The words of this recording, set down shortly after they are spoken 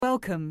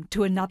Welcome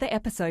to another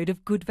episode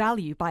of Good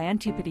Value by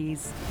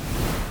Antipodes.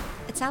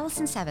 It's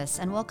Alison Savvis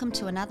and welcome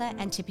to another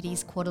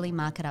Antipodes Quarterly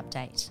Market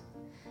Update.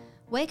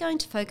 We're going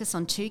to focus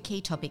on two key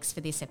topics for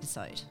this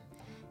episode.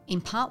 In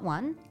part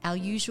one, our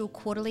usual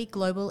quarterly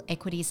global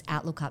equities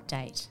outlook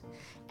update.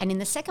 And in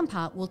the second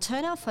part, we'll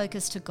turn our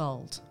focus to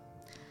gold.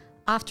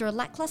 After a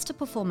lacklustre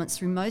performance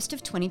through most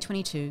of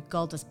 2022,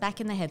 gold is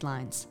back in the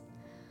headlines.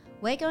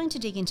 We're going to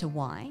dig into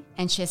why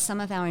and share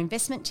some of our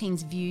investment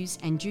team's views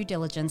and due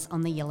diligence on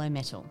the yellow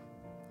metal.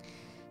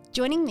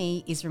 Joining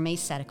me is Ramesh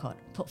Sadikot,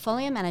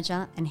 Portfolio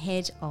Manager and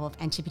Head of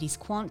Antipodes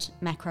Quant,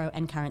 Macro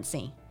and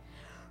Currency.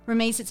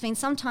 Ramesh, it's been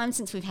some time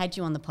since we've had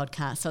you on the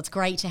podcast, so it's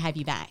great to have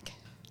you back.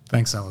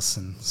 Thanks,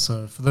 Alison.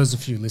 So for those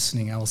of you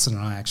listening, Alison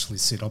and I actually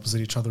sit opposite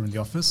each other in the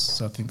office,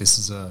 so I think this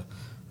is a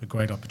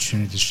great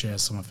opportunity to share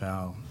some of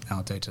our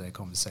day-to-day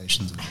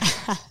conversations.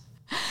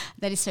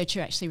 That is so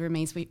true, actually,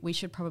 Ramesh. We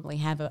should probably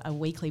have a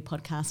weekly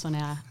podcast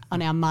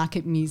on our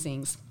market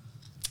musings.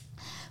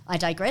 I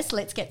digress.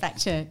 Let's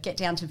get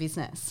down to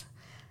business.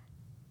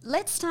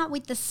 Let's start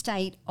with the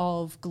state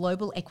of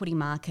global equity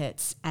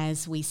markets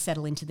as we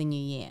settle into the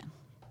new year.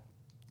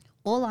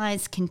 All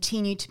eyes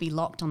continue to be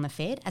locked on the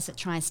Fed as it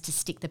tries to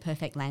stick the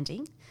perfect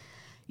landing.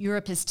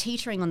 Europe is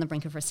teetering on the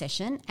brink of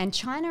recession, and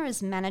China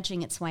is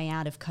managing its way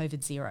out of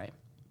COVID zero.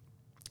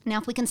 Now,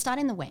 if we can start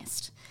in the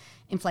West,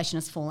 inflation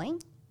is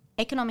falling,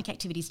 economic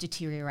activity is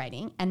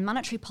deteriorating, and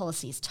monetary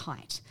policy is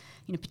tight,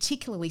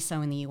 particularly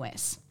so in the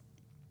US.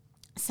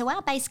 So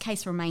our base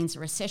case remains a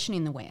recession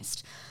in the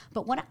West,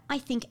 but what I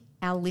think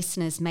our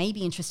listeners may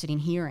be interested in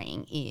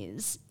hearing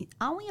is,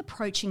 are we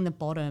approaching the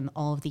bottom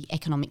of the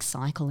economic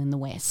cycle in the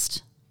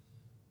West?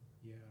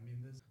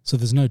 So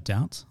there's no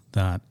doubt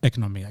that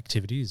economic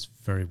activity is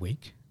very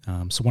weak.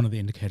 So one of the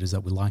indicators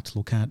that we like to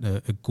look at,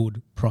 a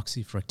good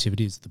proxy for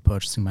activity, is the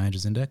Purchasing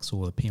Managers Index,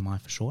 or the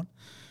PMI for short.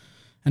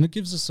 And it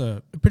gives us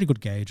a pretty good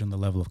gauge on the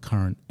level of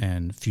current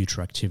and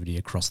future activity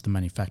across the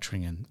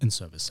manufacturing and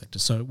service sector.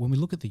 So when we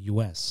look at the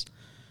US,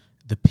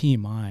 the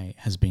PMI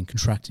has been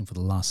contracting for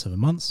the last 7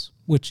 months,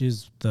 which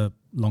is the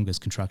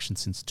longest contraction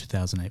since the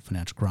 2008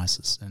 financial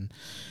crisis. And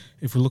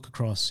if we look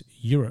across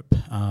Europe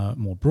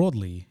more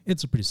broadly,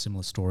 it's a pretty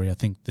similar story. I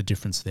think the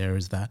difference there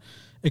is that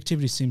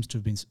activity seems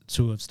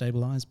to have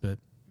stabilized, but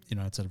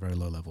it's at a very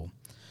low level.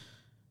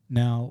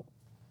 Now,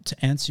 to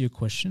answer your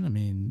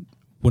question,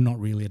 we're not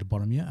really at a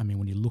bottom yet.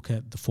 When you look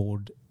at the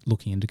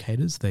forward-looking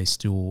indicators, they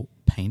still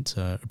paint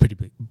a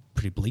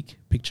pretty bleak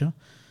picture.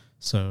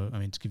 So,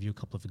 to give you a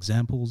couple of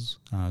examples,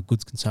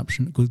 goods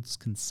consumption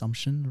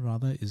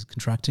is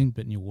contracting,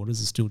 but new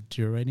orders are still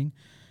deteriorating,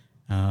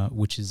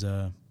 which is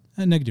a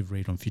negative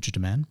read on future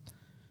demand.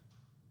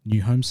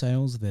 New home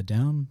sales, they're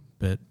down,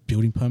 but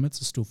building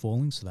permits are still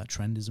falling, so that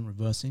trend isn't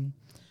reversing.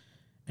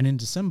 And in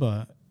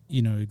December,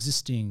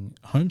 existing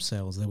home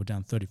sales, they were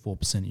down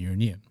 34% year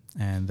on year,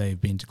 and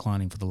they've been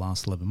declining for the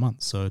last 11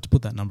 months. So to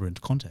put that number into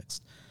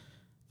context,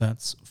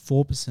 that's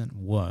 4%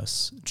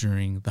 worse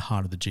during the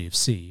heart of the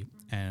GFC,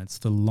 and it's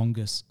the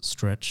longest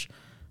stretch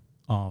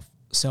of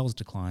sales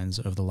declines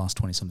over the last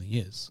 20-something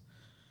years.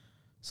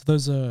 So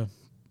those are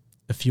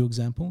a few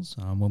examples.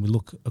 When we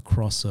look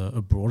across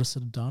a broader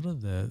set of data,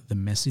 the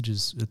message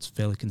it's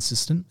fairly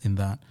consistent in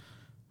that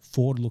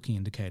forward-looking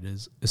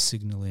indicators are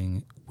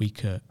signaling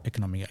weaker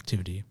economic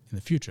activity in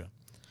the future.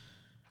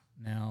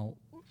 Now,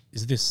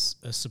 is this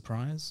a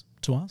surprise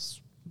to us?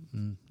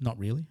 Not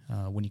really.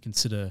 When you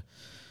consider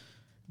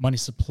money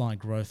supply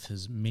growth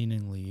has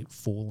meaningfully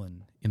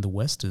fallen in the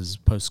West as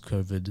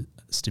post-COVID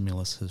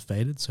stimulus has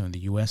faded. So in the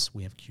US,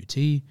 we have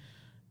QT,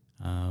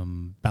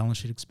 balance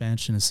sheet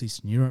expansion has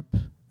ceased in Europe,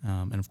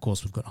 and of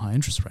course we've got high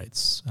interest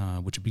rates,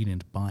 which are beginning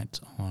to bite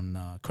on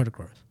credit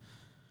growth.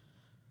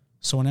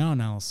 So in our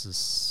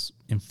analysis,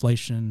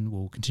 inflation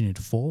will continue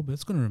to fall, but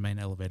it's going to remain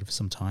elevated for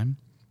some time.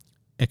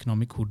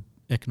 Economic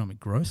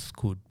growth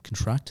could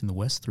contract in the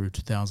West through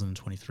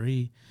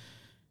 2023,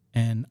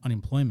 and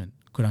unemployment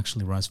could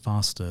actually rise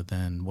faster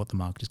than what the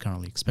market is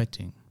currently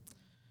expecting.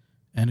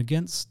 And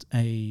against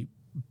a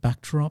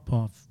backdrop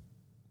of,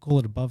 call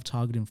it above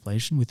target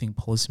inflation, we think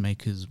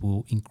policymakers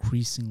will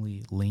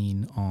increasingly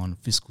lean on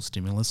fiscal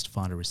stimulus to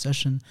fight a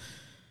recession,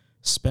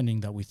 spending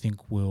that we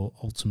think will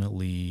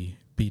ultimately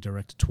be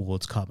directed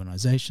towards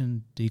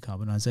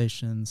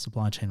decarbonization,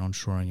 supply chain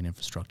onshoring and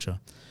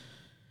infrastructure.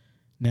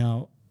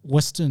 Now,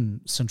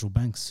 Western central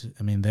banks,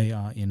 they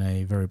are in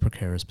a very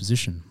precarious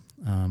position.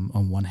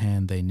 On one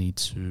hand, they need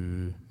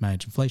to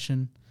manage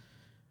inflation.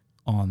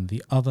 On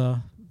the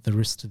other, the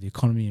risks to the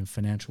economy and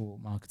financial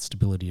market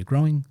stability are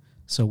growing.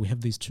 So we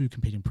have these two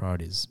competing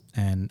priorities.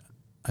 And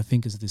I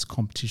think as this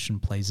competition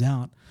plays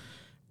out,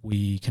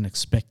 we can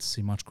expect to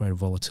see much greater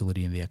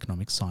volatility in the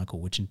economic cycle,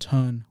 which in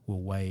turn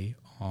will weigh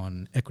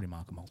on equity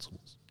market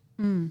multiples.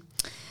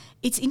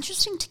 It's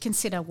interesting to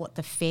consider what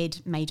the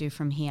Fed may do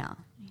from here.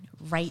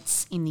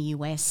 Rates in the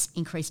US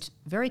increased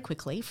very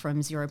quickly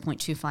from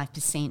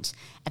 0.25%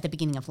 at the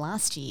beginning of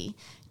last year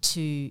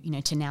to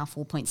now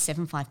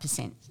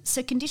 4.75%.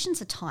 So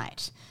conditions are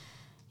tight.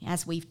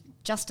 As we've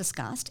just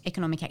discussed,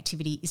 economic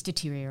activity is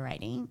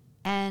deteriorating,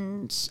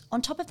 And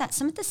on top of that,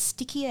 some of the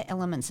stickier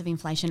elements of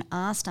inflation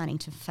are starting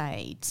to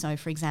fade. So,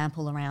 for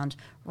example, around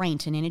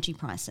rent and energy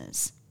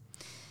prices.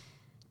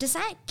 Does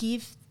that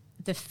give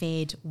the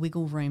Fed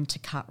wiggle room to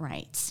cut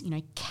rates?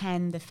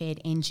 Can the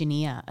Fed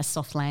engineer a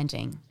soft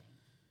landing?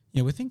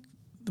 Yeah, we think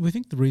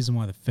the reason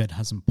why the Fed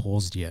hasn't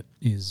paused yet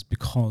is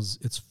because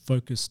it's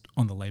focused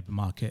on the labour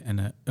market and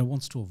it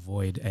wants to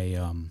avoid a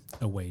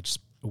wage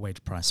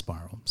price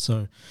spiral.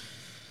 So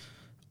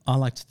I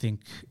like to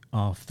think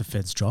of the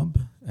Fed's job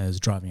as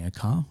driving a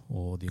car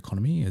or the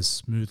economy as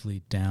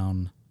smoothly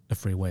down a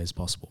freeway as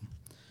possible.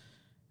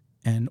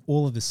 And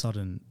all of a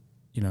sudden,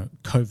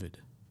 COVID,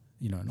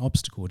 an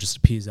obstacle just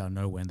appears out of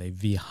nowhere and they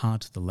veer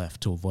hard to the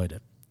left to avoid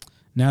it.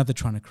 Now they're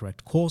trying to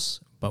correct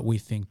course, but we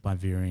think by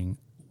veering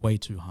way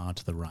too hard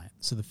to the right.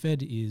 So the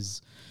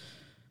Fed's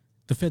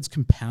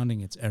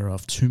compounding its error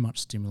of too much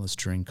stimulus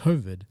during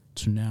COVID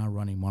to now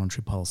running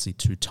monetary policy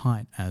too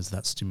tight as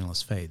that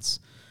stimulus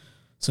fades.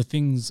 So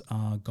things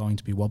are going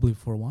to be wobbly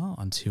for a while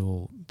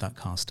until that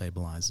car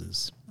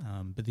stabilizes.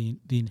 But the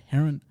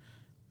inherent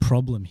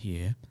problem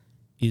here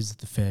is that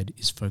the Fed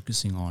is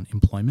focusing on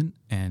employment,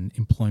 and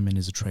employment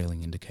is a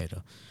trailing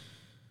indicator.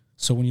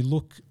 So when you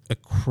look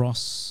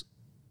across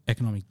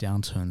economic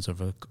downturns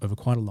over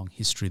quite a long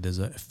history, there's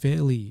a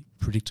fairly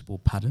predictable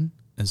pattern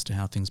as to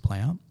how things play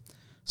out.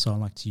 So I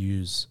like to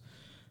use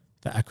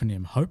the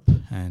acronym HOPE,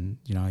 and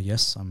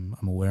yes, I'm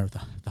aware of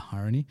the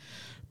irony,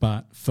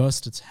 but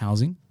first it's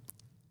housing,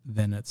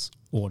 then it's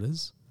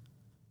orders,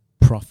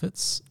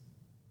 profits,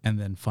 and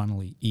then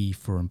finally E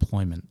for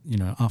employment.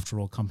 After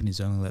all,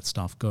 companies only let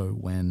staff go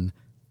when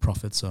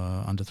profits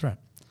are under threat.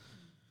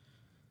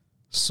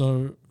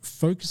 So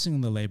focusing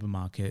on the labour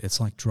market, it's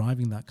like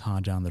driving that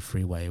car down the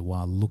freeway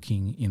while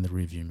looking in the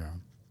rearview mirror.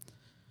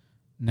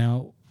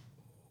 Now,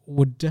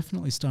 we're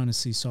definitely starting to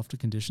see softer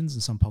conditions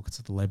in some pockets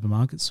of the labour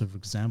market. So, for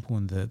example,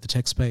 in the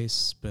tech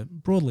space, but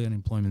broadly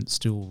unemployment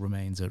still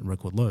remains at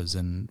record lows,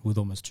 and with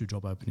almost 2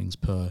 job openings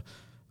per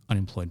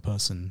unemployed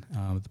person.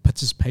 The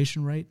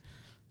participation rate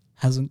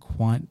hasn't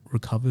quite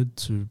recovered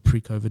to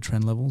pre-COVID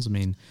trend levels. I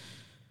mean,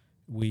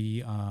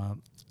 we are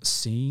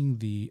seeing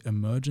the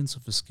emergence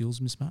of a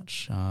skills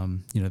mismatch.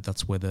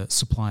 That's where the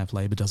supply of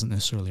labour doesn't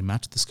necessarily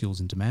match the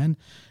skills in demand,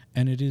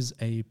 and it is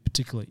a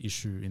particular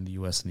issue in the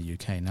US and the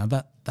UK. Now,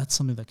 that's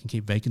something that can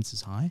keep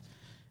vacancies high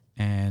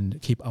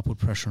and keep upward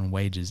pressure on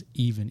wages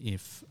even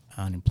if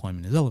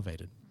unemployment is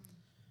elevated.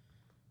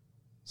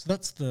 So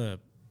that's the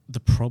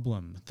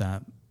problem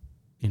that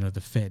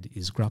the Fed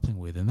is grappling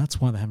with, and that's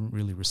why they haven't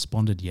really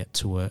responded yet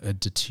to a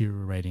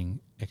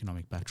deteriorating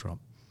economic backdrop.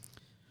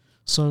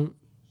 So,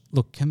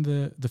 look, can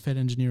the Fed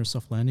engineer a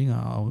soft landing?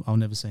 I'll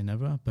never say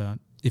never, but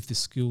if the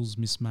skills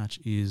mismatch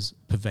is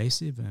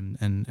pervasive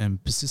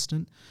and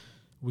persistent,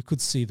 we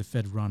could see the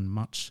Fed run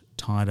much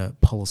tighter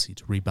policy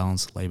to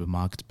rebalance the labour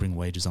market to bring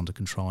wages under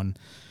control,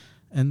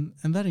 and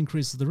that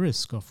increases the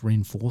risk of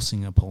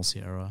reinforcing a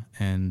policy error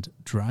and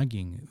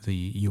dragging the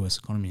US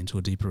economy into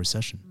a deeper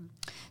recession.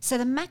 So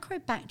the macro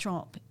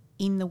backdrop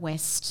in the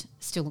West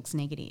still looks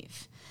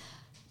negative.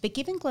 But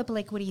given global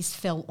equities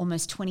fell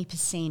almost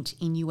 20%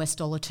 in US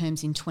dollar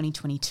terms in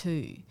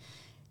 2022,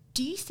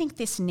 do you think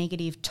this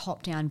negative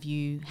top-down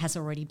view has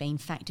already been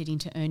factored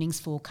into earnings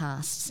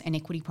forecasts and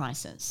equity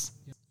prices?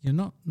 Yeah,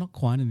 not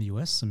quite in the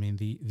US. I mean,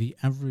 the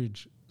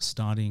average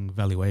starting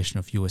valuation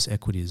of US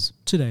equities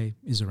today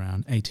is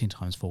around 18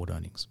 times forward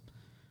earnings.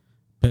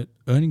 But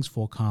earnings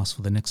forecasts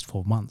for the next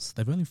 12 months,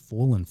 they've only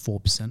fallen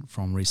 4%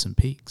 from recent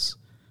peaks.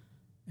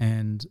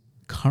 And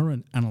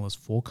current analyst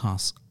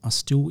forecasts are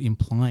still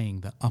implying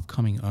that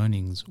upcoming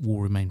earnings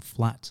will remain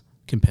flat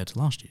compared to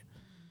last year.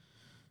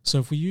 So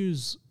if we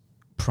use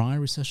prior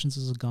recessions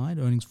as a guide,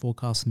 earnings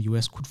forecasts in the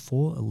US could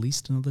fall at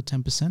least another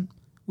 10%,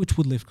 which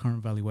would lift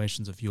current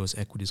valuations of US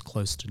equities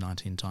close to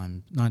 20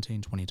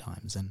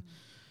 times. And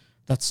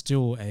that's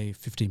still a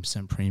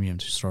 15% premium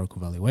to historical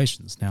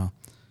valuations. Now,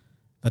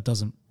 that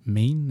doesn't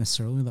mean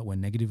necessarily that we're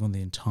negative on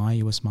the entire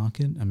US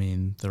market. I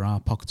mean, there are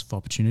pockets of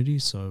opportunity.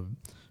 So,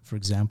 for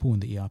example, in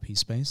the ERP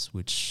space,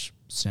 which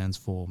stands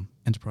for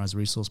Enterprise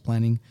Resource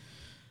Planning,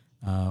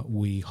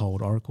 we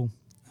hold Oracle.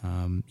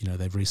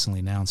 They've recently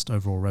announced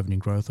overall revenue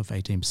growth of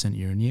 18%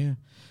 year on year,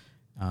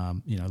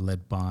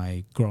 led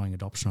by growing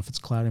adoption of its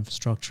cloud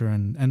infrastructure.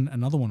 And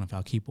another one of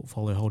our key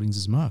portfolio holdings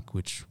is Merck,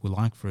 which we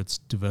like for its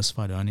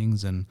diversified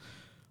earnings and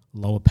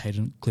lower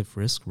patent cliff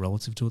risk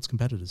relative to its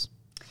competitors.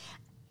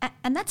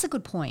 And that's a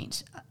good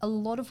point. A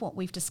lot of what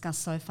we've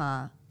discussed so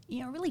far,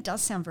 really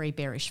does sound very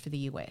bearish for the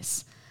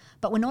US.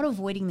 But we're not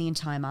avoiding the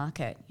entire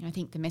market. I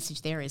think the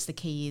message there is the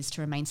key is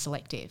to remain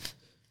selective.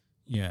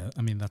 Yeah,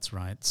 I mean, that's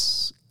right.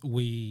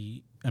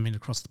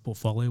 Across the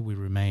portfolio, we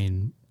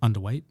remain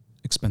underweight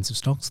expensive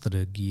stocks that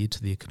are geared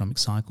to the economic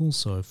cycle.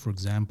 So, for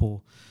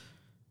example,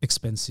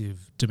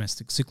 expensive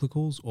domestic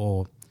cyclicals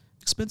or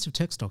expensive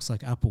tech stocks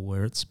like Apple,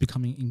 where it's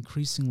becoming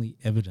increasingly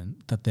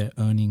evident that their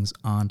earnings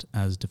aren't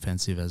as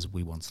defensive as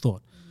we once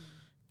thought,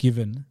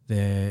 given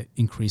their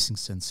increasing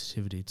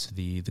sensitivity to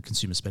the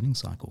consumer spending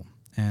cycle.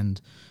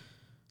 And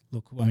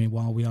Look, I mean,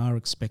 while we are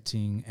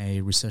expecting a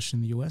recession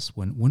in the US,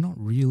 we're not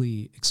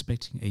really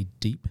expecting a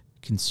deep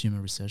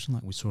consumer recession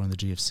like we saw in the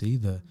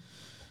GFC.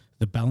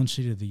 The balance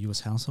sheet of the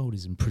US household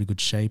is in pretty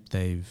good shape.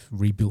 They've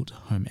rebuilt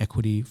home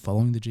equity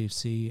following the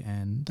GFC,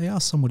 and they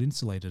are somewhat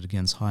insulated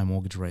against high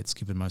mortgage rates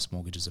given most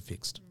mortgages are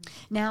fixed.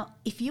 Now,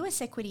 if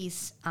US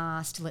equities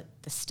are still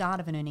at the start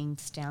of an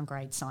earnings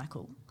downgrade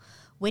cycle,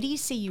 where do you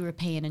see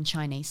European and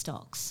Chinese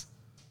stocks?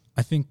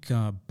 I think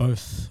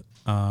both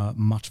are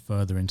much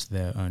further into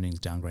their earnings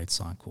downgrade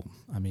cycle.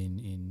 I mean,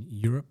 in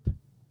Europe,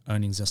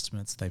 earnings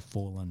estimates, they've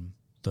fallen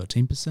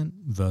 13%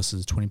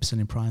 versus 20%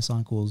 in prior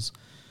cycles.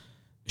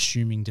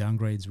 Assuming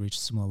downgrades reach a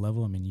similar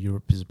level, I mean,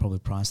 Europe is probably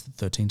priced at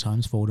 13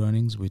 times forward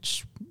earnings,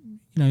 which,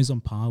 is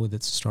on par with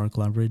its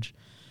historical average.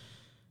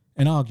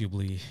 And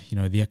arguably,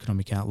 the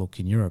economic outlook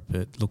in Europe,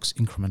 it looks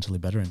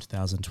incrementally better in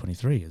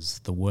 2023 as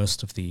the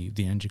worst of the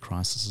energy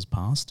crisis has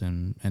passed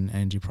and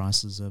energy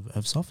prices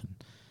have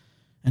softened.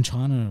 And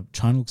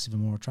China looks even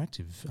more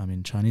attractive. I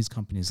mean, Chinese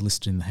companies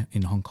listed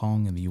in Hong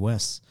Kong and the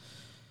US,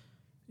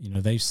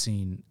 they've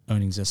seen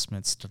earnings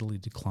estimates steadily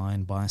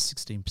decline by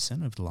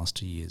 16% over the last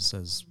 2 years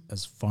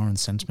as foreign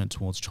sentiment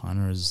towards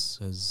China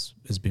has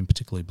been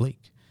particularly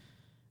bleak.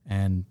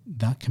 And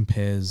that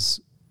compares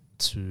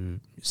to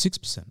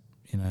 6%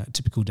 in a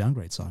typical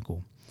downgrade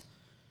cycle.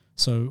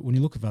 So when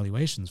you look at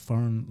valuations,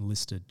 foreign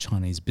listed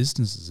Chinese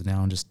businesses are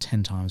now on just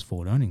 10 times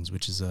forward earnings,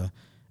 which is a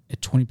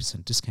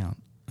 20% discount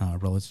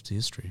relative to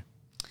history.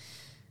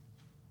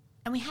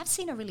 And we have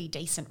seen a really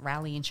decent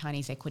rally in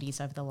Chinese equities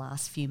over the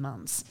last few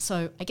months.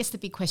 So I guess the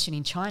big question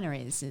in China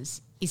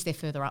is there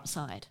further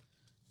upside?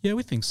 Yeah,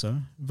 we think so.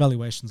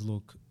 Valuations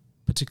look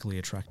particularly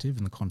attractive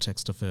in the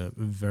context of a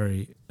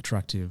very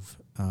attractive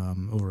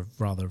or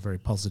rather a very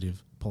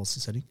positive policy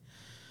setting.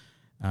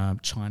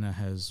 China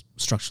has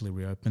structurally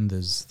reopened.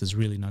 There's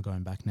really no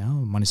going back now.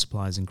 Money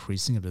supply is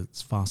increasing at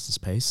its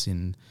fastest pace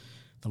in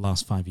the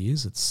last 5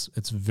 years.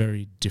 It's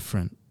very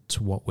different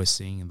to what we're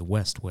seeing in the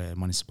West, where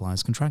money supply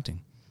is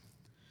contracting.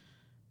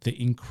 The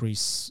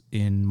increase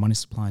in money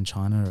supply in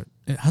China,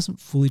 it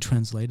hasn't fully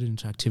translated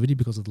into activity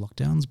because of the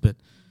lockdowns, but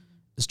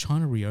as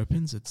China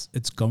reopens,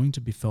 it's going to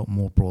be felt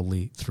more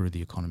broadly through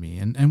the economy.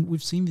 And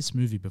we've seen this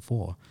movie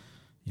before.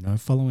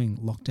 Following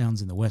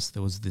lockdowns in the West,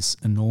 there was this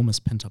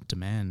enormous pent-up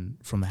demand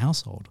from the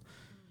household.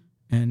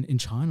 And in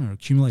China,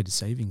 accumulated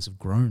savings have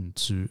grown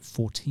to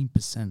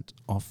 14%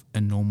 of a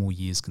normal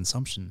year's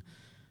consumption.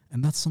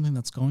 And that's something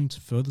that's going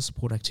to further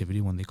support activity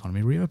when the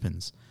economy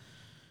reopens.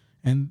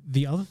 And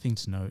the other thing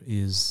to note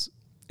is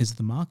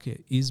the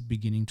market is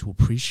beginning to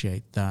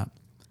appreciate that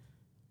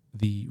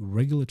the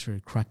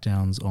regulatory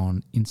crackdowns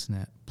on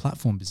internet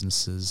platform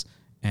businesses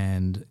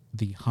and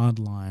the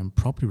hardline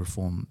property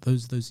reform,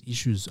 those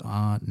issues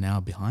are now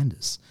behind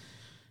us.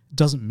 It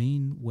doesn't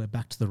mean we're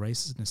back to the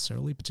races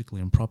necessarily,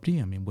 particularly in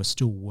property. I mean, we're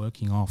still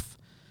working off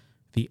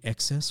the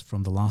excess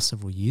from the last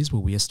several years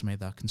where we estimate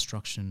that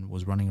construction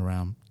was running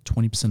around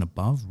 20%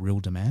 above real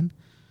demand.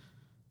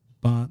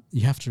 But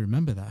you have to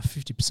remember that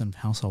 50% of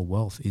household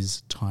wealth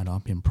is tied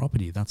up in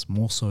property. That's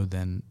more so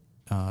than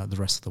the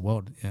rest of the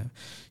world.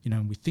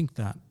 And we think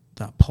that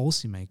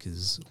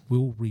policymakers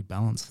will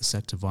rebalance the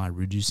sector via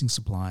reducing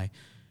supply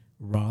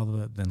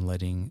rather than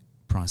letting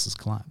prices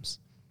collapse.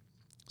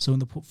 So in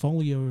the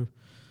portfolio,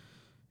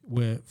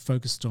 we're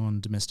focused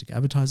on domestic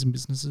advertising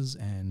businesses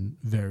and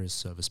various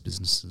service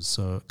businesses.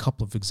 So a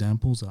couple of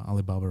examples are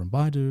Alibaba and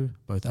Baidu,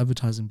 both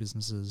advertising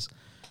businesses,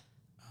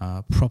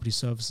 property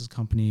services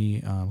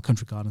company,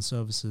 Country Garden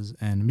Services,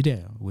 and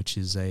Midea, which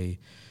is a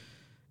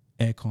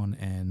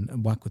aircon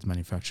and white goods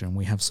manufacturer, and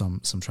we have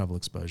some travel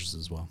exposures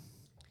as well.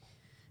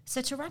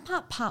 So to wrap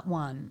up part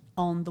one,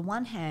 on the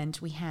one hand,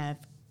 we have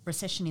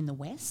recession in the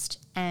West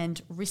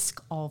and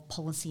risk of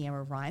policy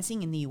error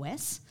rising in the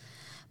US.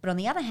 But on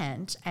the other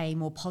hand, a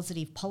more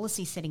positive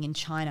policy setting in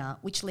China,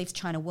 which leaves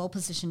China well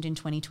positioned in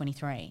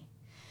 2023.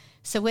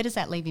 So where does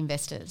that leave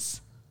investors?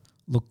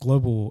 Look,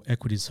 global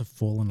equities have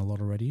fallen a lot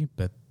already,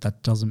 but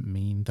that doesn't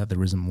mean that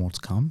there isn't more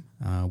to come.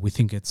 We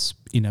think it's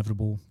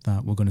inevitable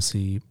that we're going to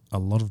see a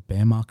lot of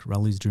bear market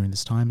rallies during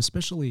this time,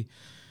 especially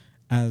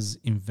as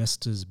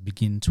investors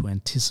begin to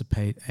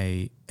anticipate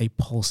a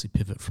policy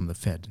pivot from the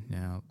Fed.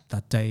 Now,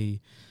 that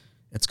day,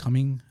 it's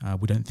coming.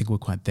 We don't think we're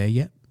quite there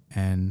yet,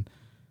 and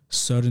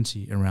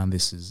certainty around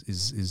this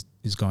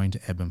is going to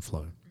ebb and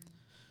flow.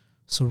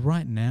 So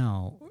right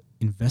now,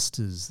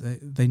 investors,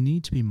 they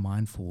need to be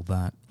mindful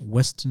that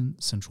Western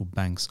central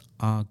banks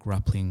are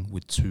grappling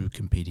with two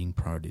competing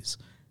priorities: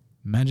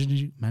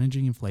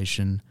 managing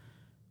inflation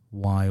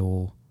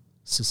while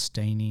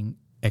sustaining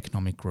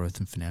economic growth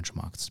and financial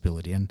market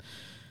stability. And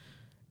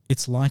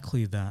it's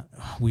likely that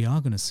we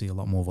are going to see a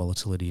lot more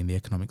volatility in the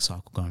economic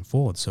cycle going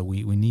forward. So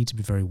we need to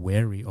be very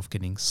wary of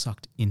getting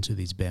sucked into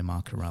these bear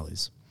market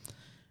rallies.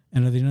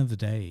 And at the end of the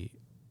day,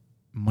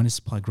 money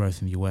supply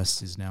growth in the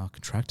US is now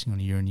contracting on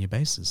a year-on-year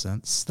basis.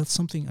 That's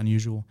something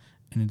unusual,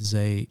 and it is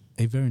a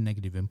very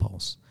negative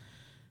impulse.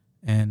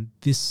 And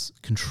this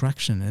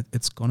contraction,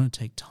 it's going to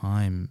take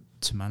time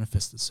to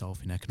manifest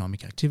itself in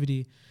economic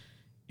activity,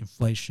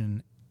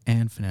 inflation,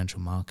 and financial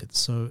markets.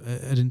 So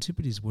at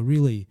Antipodes, we're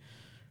really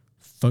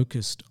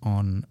focused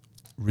on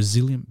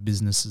resilient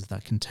businesses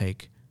that can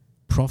take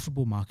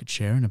profitable market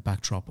share in a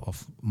backdrop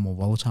of more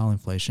volatile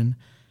inflation,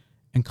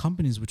 and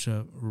companies which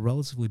are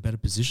relatively better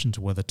positioned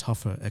to weather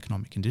tougher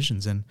economic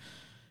conditions. And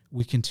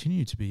we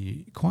continue to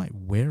be quite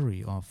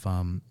wary of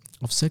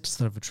sectors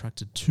that have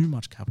attracted too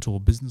much capital,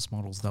 or business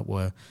models that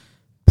were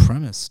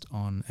premised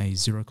on a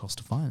zero cost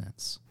of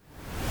finance.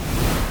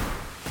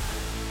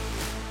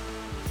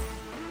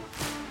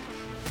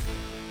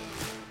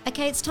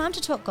 Okay, it's time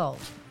to talk gold.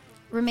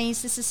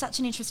 Rameez, this is such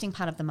an interesting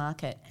part of the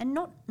market, and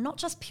not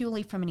just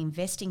purely from an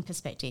investing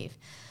perspective,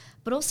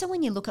 but also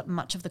when you look at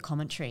much of the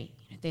commentary.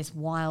 There's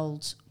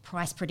wild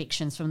price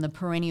predictions from the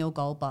perennial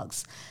gold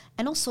bugs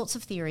and all sorts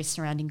of theories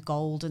surrounding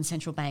gold and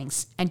central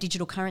banks and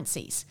digital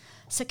currencies.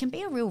 So it can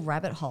be a real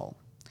rabbit hole.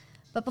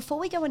 But before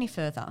we go any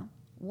further,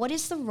 what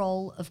is the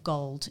role of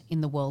gold in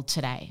the world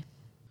today?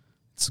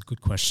 It's a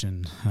good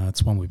question.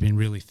 It's one we've been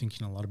really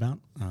thinking a lot about.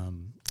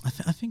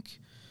 I think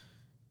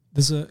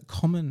there's a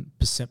common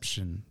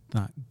perception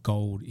that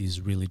gold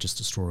is really just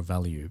a store of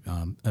value,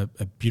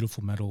 a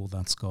beautiful metal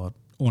that's got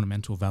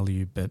ornamental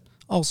value, but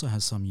also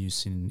has some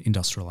use in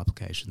industrial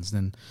applications.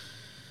 Then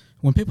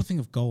when people think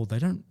of gold, they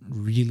don't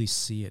really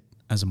see it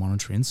as a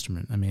monetary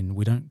instrument. I mean,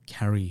 we don't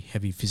carry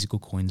heavy physical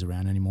coins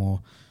around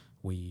anymore.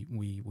 We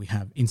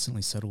have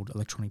instantly settled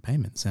electronic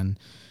payments. And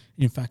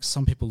in fact,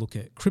 some people look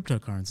at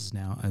cryptocurrencies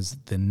now as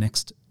the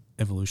next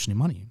evolution in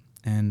money.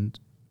 And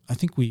I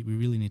think we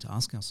really need to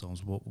ask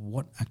ourselves,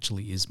 what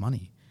actually is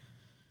money?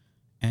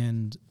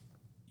 And,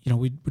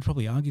 we'd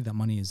probably argue that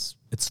money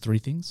it's three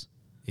things.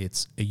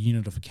 It's a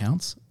unit of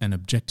accounts, an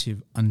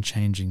objective,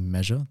 unchanging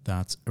measure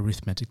that's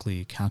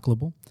arithmetically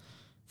calculable.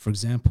 For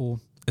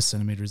example, a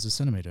centimetre is a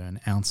centimetre,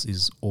 an ounce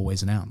is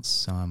always an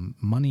ounce.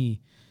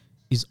 Money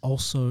is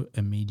also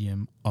a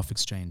medium of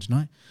exchange.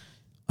 And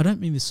I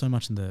don't mean this so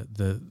much in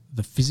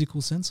the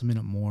physical sense. I mean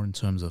it more in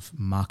terms of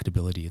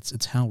marketability.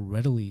 It's how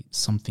readily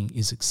something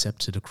is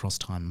accepted across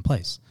time and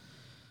place.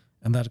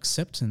 And that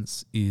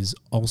acceptance is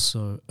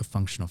also a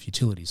function of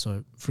utility.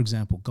 So, for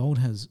example, gold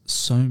has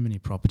so many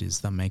properties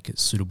that make it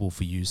suitable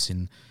for use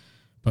in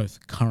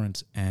both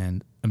current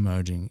and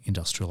emerging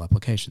industrial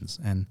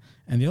applications. And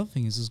the other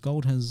thing is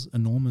gold has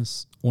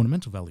enormous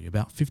ornamental value.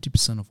 About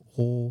 50% of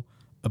all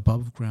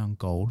above ground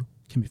gold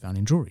can be found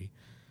in jewelry.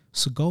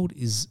 So gold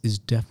is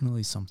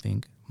definitely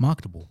something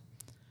marketable.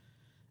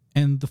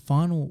 And the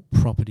final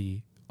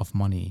property of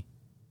money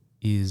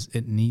is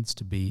it needs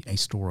to be a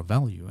store of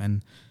value.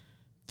 And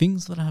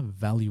things that have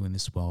value in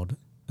this world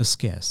are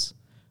scarce.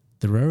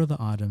 The rarer the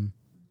item,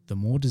 the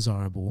more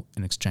desirable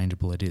and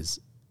exchangeable it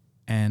is.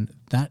 And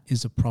that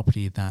is a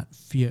property that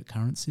fiat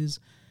currencies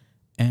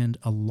and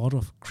a lot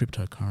of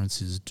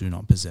cryptocurrencies do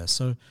not possess.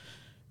 So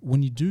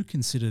when you do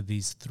consider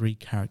these three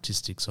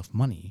characteristics of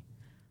money,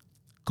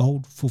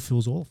 gold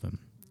fulfills all of them.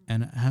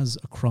 And it has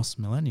across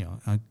millennia.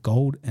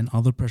 Gold and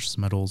other precious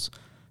metals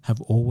have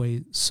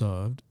always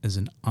served as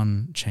an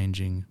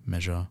unchanging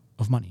measure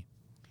of money.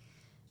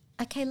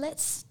 Okay,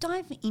 let's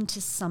dive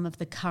into some of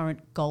the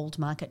current gold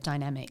market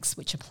dynamics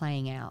which are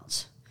playing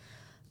out.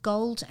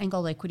 Gold and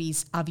gold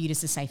equities are viewed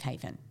as a safe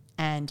haven,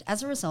 and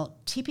as a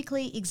result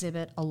typically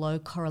exhibit a low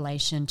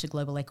correlation to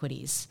global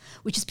equities,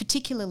 which is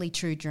particularly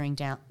true during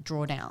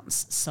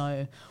drawdowns.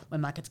 So when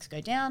markets go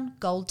down,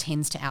 gold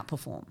tends to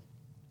outperform.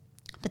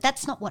 But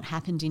that's not what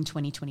happened in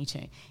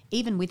 2022,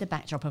 even with a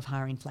backdrop of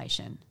higher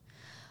inflation.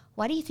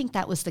 Why do you think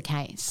that was the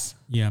case?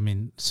 Yeah, I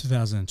mean,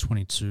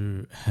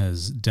 2022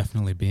 has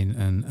definitely been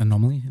an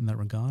anomaly in that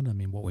regard. I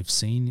mean, what we've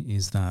seen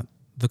is that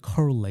the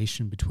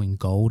correlation between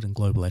gold and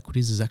global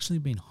equities has actually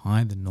been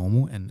higher than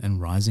normal and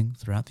rising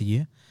throughout the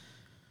year.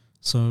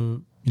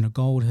 So,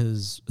 gold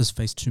has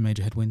faced two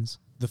major headwinds.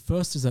 The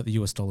first is that the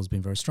US dollar has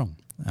been very strong.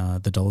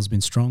 The dollar's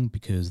been strong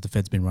because the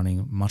Fed's been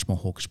running much more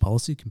hawkish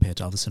policy compared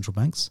to other central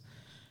banks.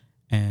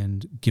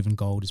 And given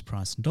gold is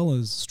priced in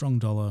dollars, strong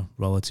dollar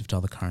relative to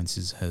other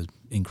currencies has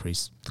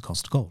increased the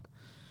cost of gold.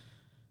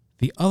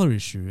 The other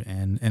issue,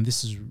 and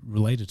this is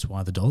related to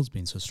why the dollar's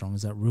been so strong,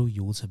 is that real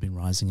yields have been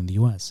rising in the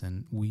US,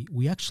 and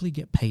we actually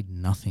get paid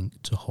nothing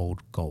to hold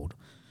gold.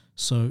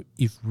 So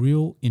if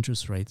real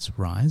interest rates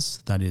rise,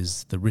 that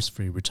is the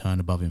risk-free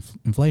return above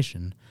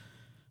inflation,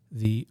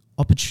 the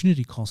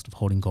opportunity cost of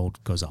holding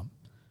gold goes up.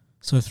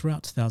 So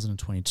throughout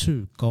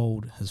 2022,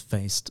 gold has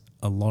faced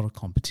a lot of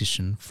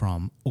competition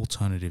from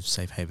alternative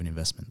safe haven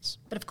investments.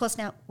 But of course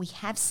now we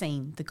have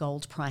seen the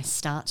gold price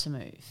start to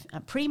move,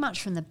 pretty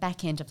much from the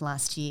back end of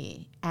last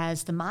year,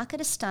 as the market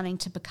is starting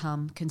to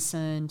become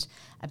concerned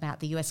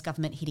about the US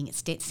government hitting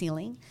its debt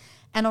ceiling,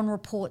 and on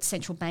reports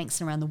central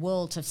banks around the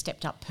world have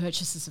stepped up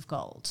purchases of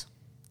gold.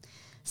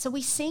 So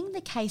we're seeing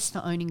the case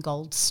for owning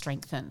gold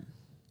strengthen.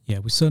 Yeah,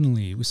 we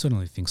certainly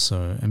think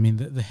so. I mean,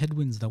 the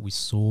headwinds that we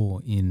saw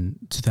in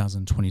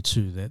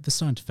 2022, they're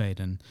starting to fade.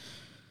 And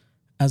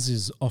as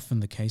is often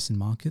the case in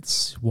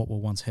markets, what were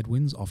once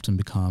headwinds often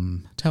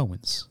become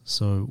tailwinds.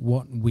 So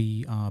what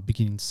we are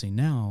beginning to see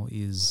now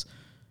is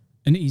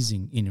an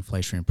easing in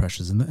inflationary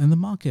pressures, and the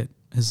market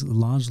has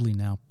largely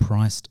now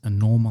priced a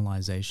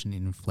normalization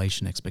in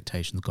inflation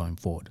expectations going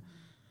forward.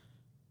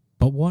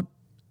 But what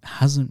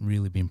hasn't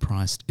really been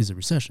priced is a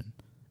recession,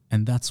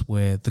 and that's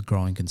where the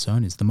growing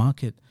concern is. The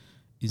market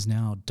is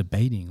now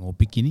debating or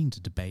beginning to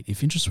debate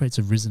if interest rates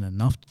have risen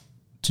enough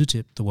to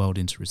tip the world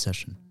into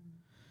recession.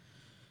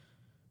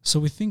 So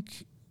we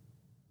think,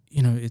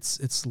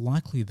 it's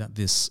likely that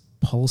this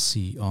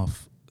policy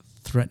of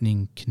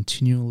threatening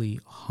continually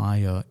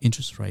higher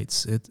interest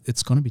rates,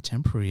 it's going to be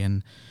temporary,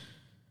 and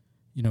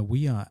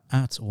we are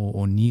at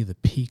or near the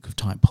peak of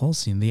tight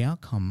policy, and the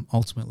outcome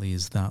ultimately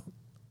is that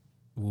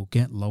we'll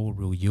get lower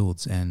real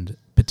yields and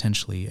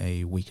potentially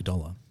a weaker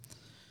dollar.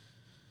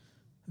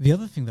 The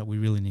other thing that we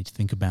really need to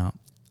think about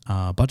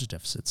are budget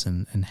deficits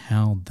and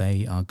how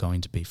they are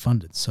going to be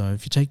funded. So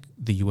if you take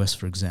the US,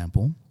 for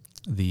example,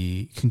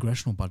 the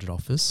Congressional Budget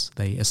Office,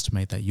 they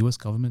estimate that US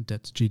government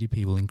debt to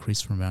GDP will increase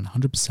from around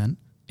 100%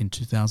 in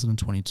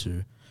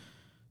 2022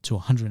 to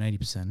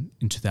 180%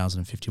 in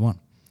 2051.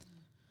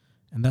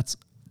 And that's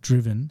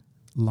driven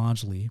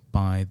largely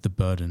by the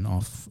burden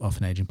of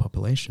an aging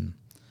population.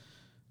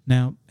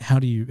 Now, how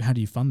do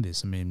you fund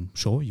this? I mean,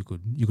 sure, you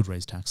could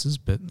raise taxes,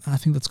 but I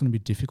think that's going to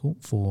be difficult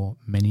for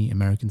many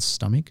Americans to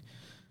stomach.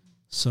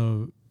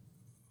 So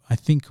I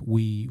think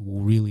we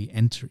will really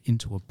enter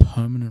into a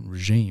permanent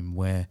regime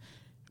where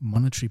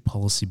monetary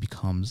policy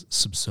becomes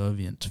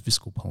subservient to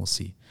fiscal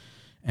policy.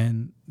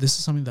 And this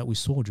is something that we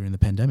saw during the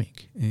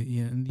pandemic.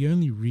 And the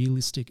only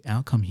realistic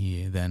outcome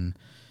here then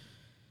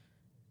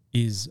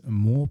is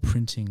more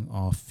printing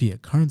of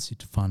fiat currency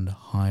to fund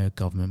higher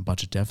government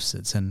budget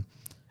deficits. And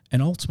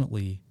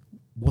ultimately,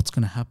 what's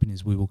going to happen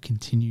is we will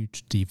continue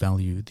to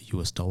devalue the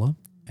US dollar,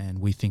 and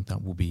we think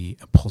that will be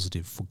a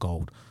positive for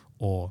gold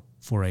or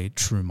for a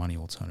true money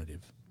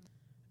alternative.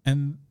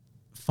 And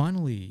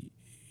finally,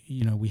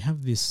 we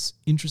have this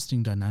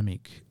interesting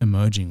dynamic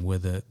emerging where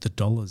the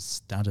dollar's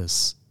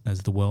status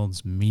as the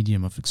world's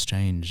medium of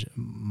exchange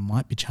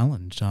might be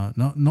challenged,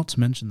 not to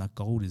mention that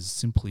gold is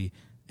simply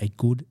a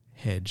good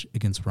hedge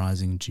against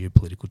rising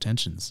geopolitical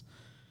tensions.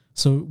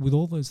 So with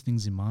all those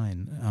things in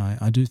mind,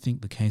 I do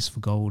think the case for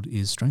gold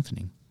is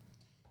strengthening.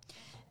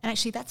 And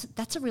actually,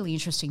 that's a really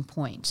interesting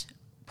point.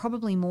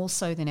 Probably more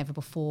so than ever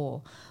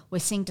before, we're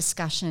seeing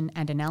discussion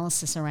and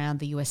analysis around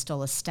the US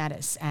dollar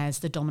status as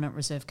the dominant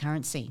reserve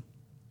currency.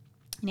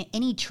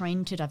 Any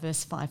trend to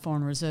diversify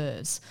foreign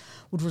reserves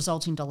would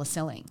result in dollar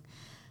selling.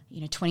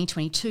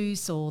 2022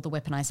 saw the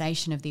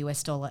weaponization of the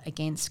US dollar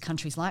against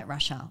countries like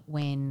Russia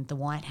when the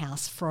White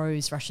House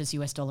froze Russia's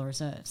US dollar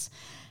reserves.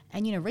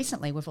 And,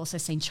 recently we've also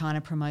seen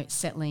China promote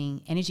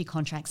settling energy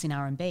contracts in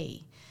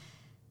RMB.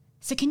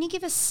 So can you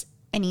give us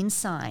an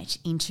insight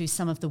into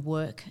some of the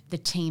work the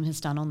team has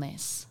done on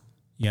this?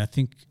 Yeah, I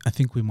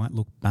think we might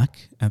look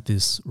back at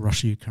this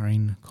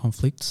Russia-Ukraine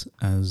conflict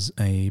as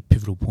a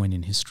pivotal point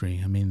in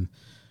history. I mean,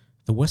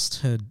 the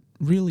West had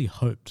really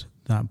hoped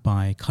that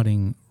by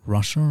cutting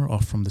Russia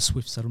off from the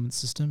SWIFT settlement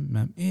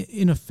system,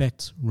 in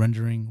effect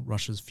rendering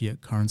Russia's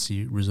fiat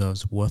currency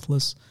reserves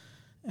worthless,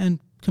 and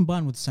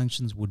combined with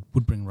sanctions would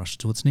bring Russia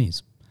to its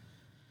knees.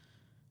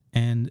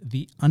 And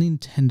the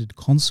unintended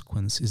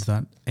consequence is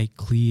that a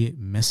clear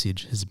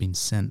message has been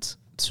sent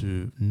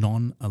to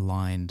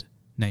non-aligned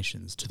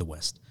nations to the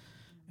West.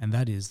 And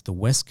that is the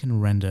West can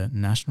render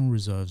national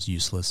reserves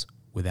useless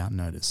without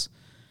notice.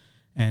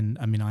 And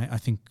I mean, I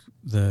think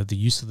the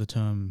use of the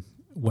term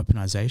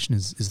weaponization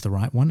is the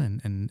right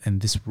one.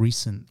 And this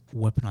recent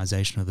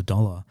weaponization of the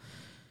dollar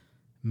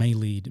may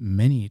lead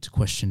many to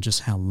question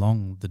just how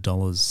long the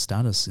dollar's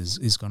status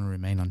is going to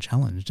remain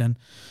unchallenged. And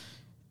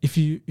if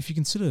you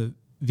consider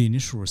the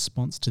initial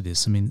response to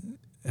this, I mean,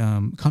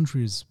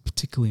 countries,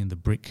 particularly in the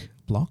BRIC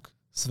bloc,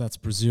 so that's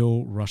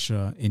Brazil,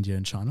 Russia, India,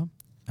 and China,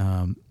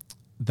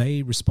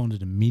 they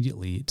responded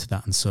immediately to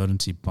that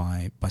uncertainty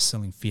by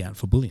selling fiat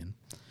for bullion.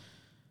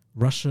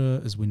 Russia,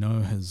 as we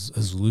know,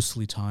 has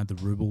loosely tied the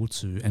ruble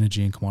to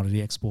energy and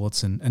commodity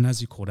exports. And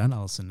as you called out,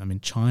 Alison, I mean,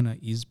 China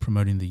is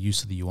promoting the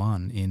use of the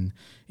yuan in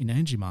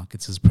energy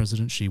markets as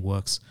President Xi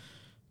works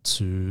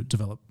to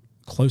develop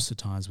closer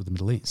ties with the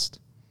Middle East.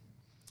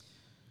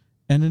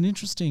 And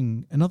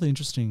another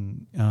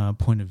interesting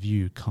point of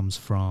view comes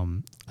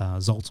from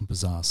Zoltan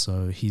Pozsar.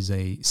 So he's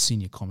a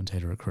senior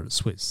commentator at Credit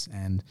Suisse,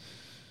 and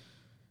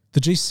the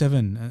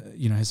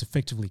G7, has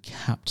effectively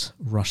capped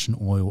Russian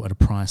oil at a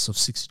price of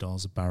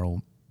 $60 a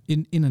barrel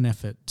in an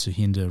effort to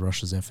hinder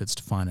Russia's efforts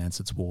to finance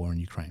its war in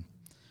Ukraine.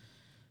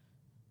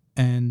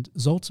 And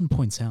Zoltan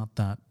points out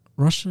that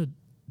Russia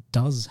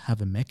does have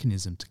a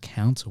mechanism to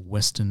counter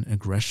Western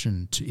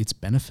aggression to its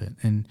benefit,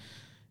 and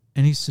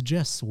he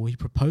suggests, or he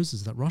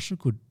proposes, that Russia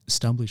could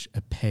establish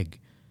a peg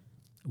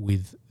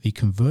with the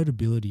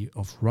convertibility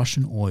of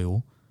Russian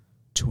oil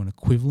to an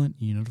equivalent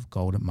unit of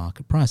gold at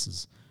market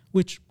prices,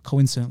 which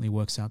coincidentally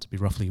works out to be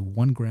roughly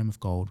 1 gram of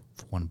gold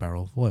for 1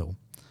 barrel of oil.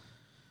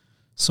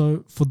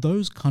 So for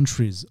those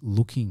countries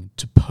looking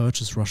to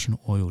purchase Russian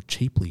oil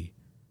cheaply,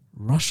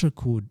 Russia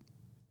could,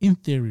 in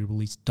theory,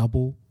 release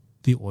double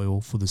the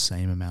oil for the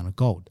same amount of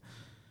gold.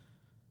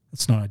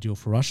 It's not ideal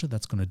for Russia.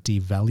 That's going to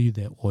devalue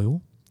their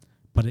oil,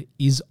 but it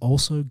is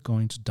also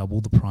going to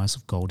double the price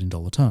of gold in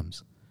dollar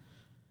terms.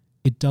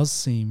 It does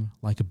seem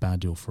like a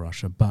bad deal for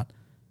Russia, but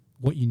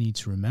what you need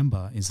to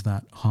remember is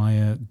that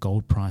higher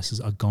gold prices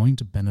are going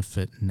to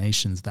benefit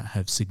nations that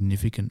have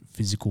significant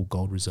physical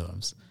gold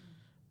reserves,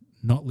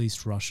 not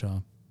least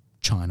Russia,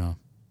 China,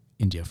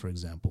 India, for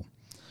example.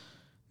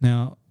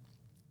 Now,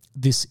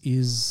 this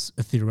is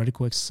a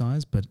theoretical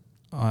exercise, but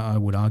I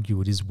would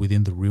argue it is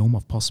within the realm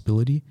of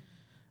possibility.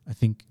 I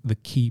think the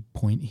key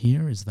point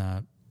here is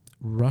that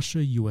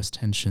Russia-US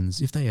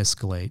tensions, if they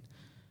escalate,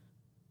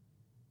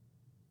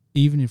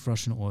 even if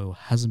Russian oil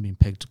hasn't been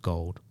pegged to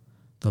gold,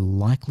 the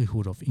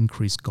likelihood of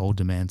increased gold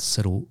demand to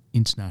settle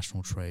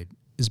international trade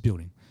is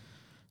building.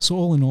 So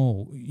all in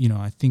all,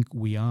 I think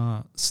we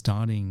are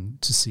starting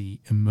to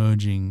see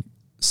emerging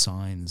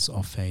signs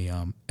of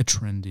a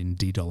trend in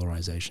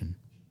de-dollarization.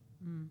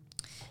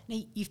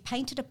 Now, you've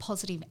painted a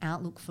positive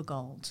outlook for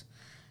gold.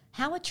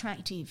 How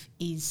attractive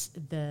is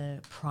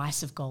the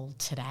price of gold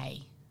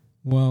today?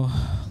 Well,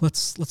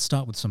 let's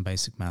start with some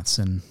basic maths,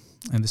 and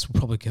this will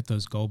probably get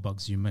those gold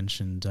bugs you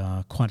mentioned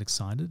quite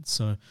excited.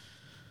 So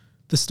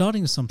the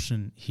starting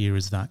assumption here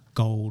is that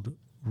gold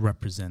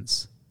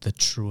represents the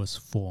truest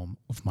form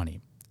of money,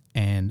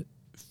 and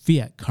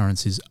fiat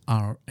currencies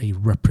are a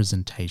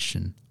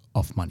representation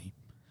of money.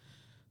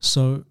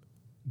 So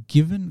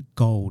given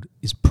gold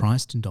is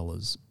priced in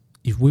dollars,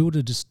 if we were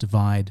to just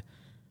divide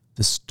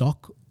the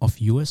stock of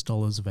US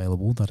dollars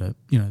available that are,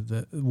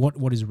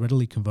 what is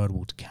readily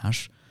convertible to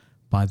cash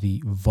by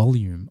the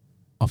volume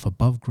of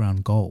above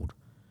ground gold,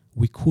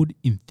 we could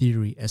in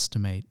theory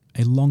estimate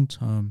a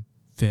long-term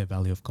fair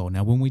value of gold.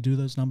 Now, when we do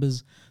those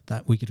numbers,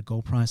 that we get a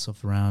gold price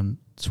of around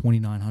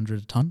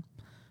 $2,900 a ton.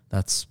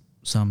 That's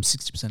some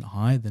 60%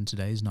 higher than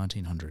today's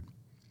 $1,900.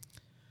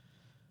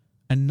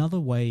 Another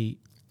way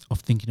of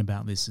thinking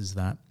about this is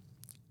that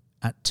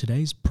at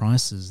today's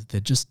prices,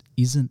 there just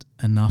isn't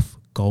enough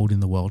gold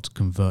in the world to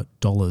convert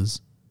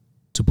dollars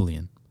to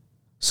bullion.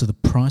 So the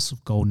price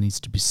of gold needs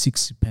to be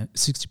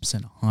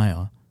 60%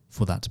 higher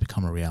for that to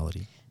become a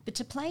reality. But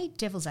to play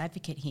devil's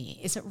advocate here,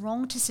 is it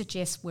wrong to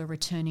suggest we're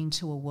returning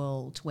to a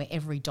world where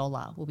every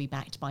dollar will be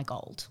backed by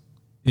gold?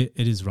 It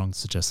is wrong to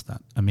suggest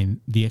that. I mean,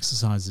 the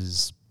exercise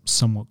is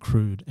somewhat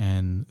crude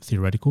and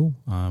theoretical.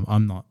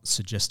 I'm not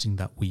suggesting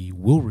that we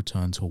will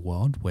return to a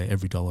world where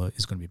every dollar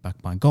is going to be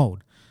backed by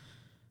gold.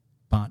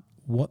 But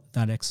what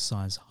that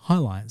exercise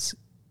highlights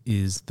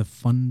is the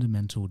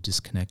fundamental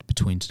disconnect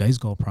between today's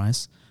gold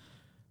price,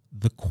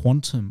 the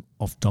quantum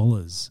of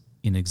dollars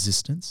in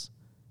existence,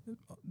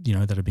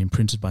 that have been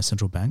printed by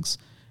central banks,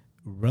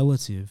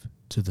 relative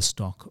to the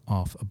stock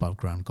of above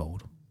ground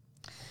gold.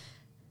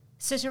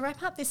 So to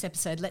wrap up this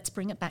episode, let's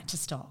bring it back to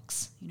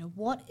stocks.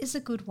 What is a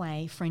good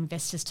way for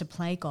investors to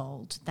play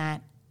gold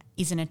that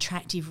is an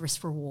attractive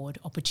risk-reward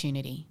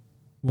opportunity?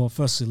 Well,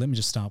 firstly, let me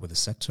just start with the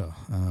sector.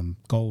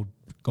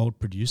 Gold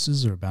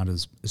producers are about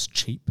as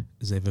cheap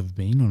as they've ever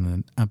been on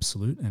an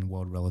absolute and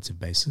world relative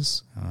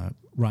basis.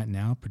 Right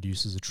now,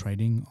 producers are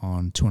trading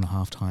on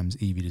 2.5 times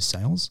EV to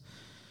sales.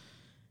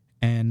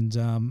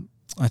 And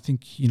I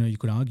think, you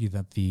could argue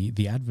that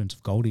the advent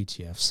of gold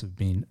ETFs have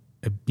been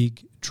a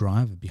big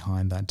driver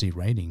behind that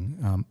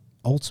derating,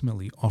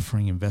 ultimately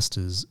offering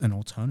investors an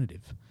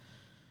alternative.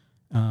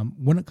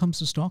 When it comes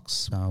to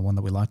stocks, one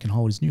that we like and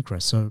hold is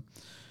Newcrest. So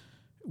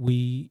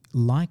we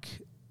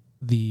like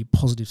the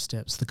positive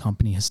steps the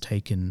company has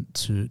taken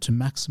to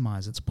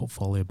maximize its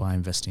portfolio by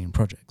investing in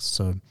projects.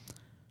 So,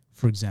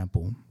 for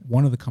example,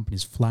 one of the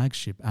company's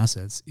flagship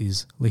assets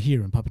is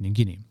Lihir in Papua New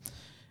Guinea.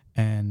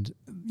 And,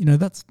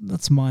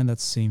 that's mine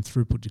that's seen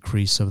throughput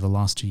decrease over the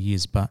last 2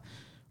 years, but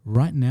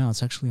right now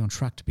it's actually on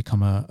track to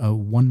become a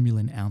 1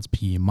 million ounce per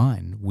year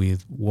mine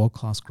with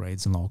world-class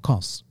grades and lower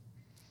costs.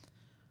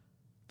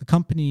 The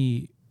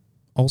company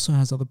also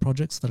has other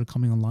projects that are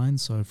coming online.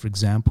 So, for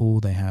example,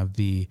 they have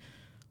the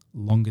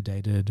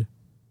longer-dated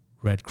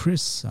Red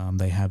Chris.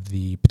 They have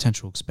the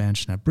potential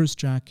expansion at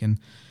Brucejack.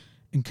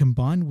 And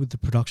combined with the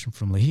production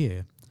from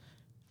Lihir,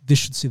 this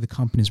should see the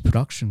company's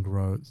production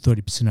grow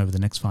 30% over the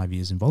next 5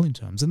 years in volume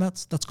terms. And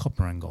that's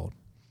copper and gold.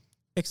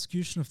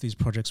 Execution of these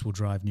projects will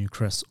drive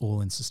Newcrest's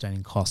all-in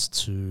sustaining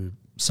costs to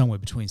somewhere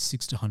between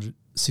 $600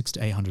 to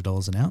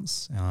 $800 an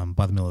ounce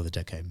by the middle of the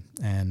decade.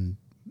 And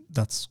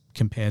that's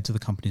compared to the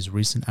company's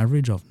recent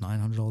average of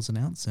 $900 an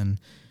ounce and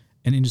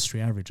an industry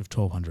average of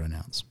 $1,200 an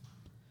ounce.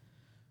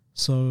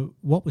 So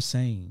what we're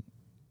saying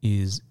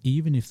is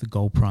even if the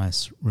gold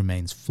price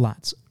remains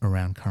flat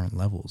around current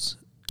levels,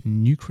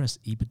 Newcrest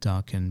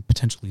EBITDA can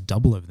potentially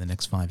double over the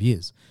next 5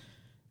 years,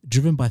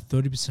 driven by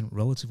 30%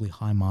 relatively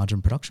high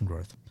margin production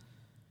growth.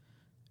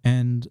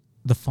 And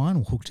the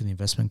final hook to the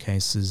investment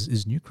case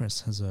is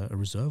Newcrest has a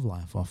reserve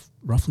life of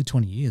roughly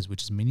 20 years,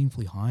 which is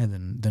meaningfully higher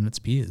than its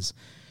peers,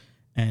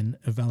 and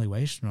a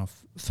valuation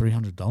of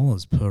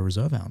 $300 per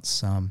reserve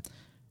ounce,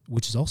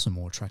 which is also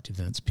more attractive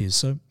than its peers.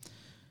 So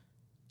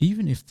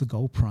even if the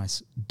gold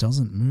price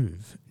doesn't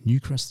move,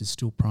 Newcrest is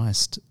still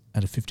priced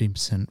at a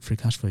 15% free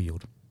cash flow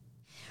yield.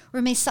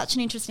 Remy, such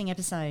an interesting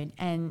episode,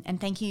 and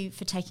thank you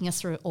for taking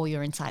us through all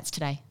your insights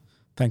today.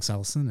 Thanks,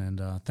 Alison,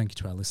 and thank you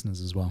to our listeners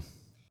as well.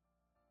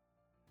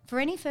 For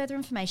any further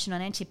information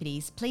on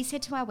Antipodes, please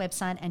head to our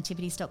website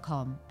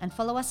antipodes.com and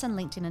follow us on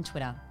LinkedIn and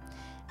Twitter.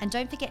 And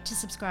don't forget to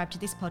subscribe to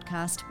this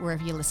podcast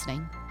wherever you're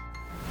listening.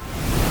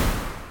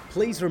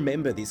 Please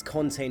remember this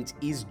content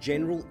is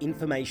general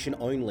information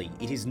only.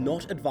 It is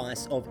not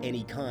advice of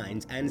any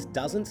kind and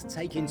doesn't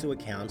take into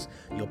account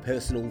your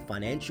personal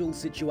financial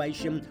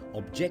situation,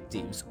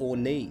 objectives or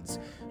needs.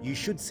 You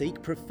should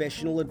seek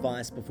professional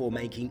advice before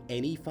making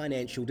any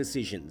financial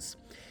decisions.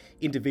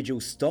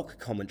 Individual stock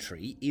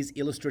commentary is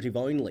illustrative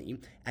only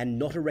and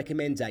not a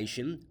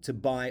recommendation to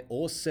buy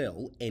or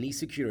sell any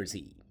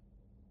security.